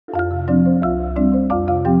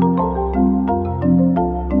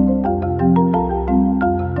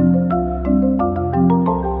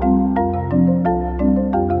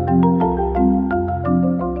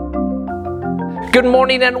Good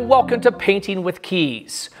morning and welcome to Painting with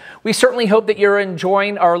Keys. We certainly hope that you're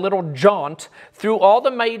enjoying our little jaunt through all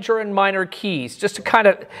the major and minor keys, just to kind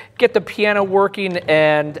of get the piano working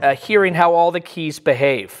and hearing how all the keys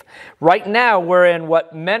behave. Right now, we're in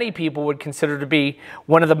what many people would consider to be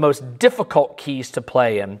one of the most difficult keys to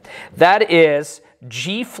play in. That is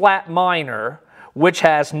G flat minor, which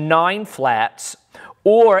has 9 flats,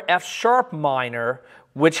 or F sharp minor,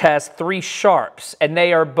 which has 3 sharps, and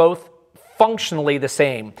they are both functionally the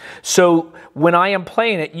same. So when I am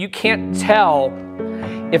playing it, you can't tell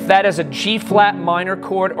if that is a G flat minor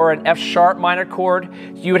chord or an F sharp minor chord.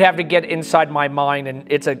 You would have to get inside my mind,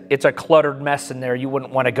 and it's a cluttered mess in there. You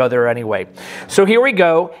wouldn't want to go there anyway. So here we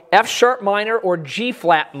go, F sharp minor or G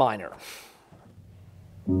flat minor.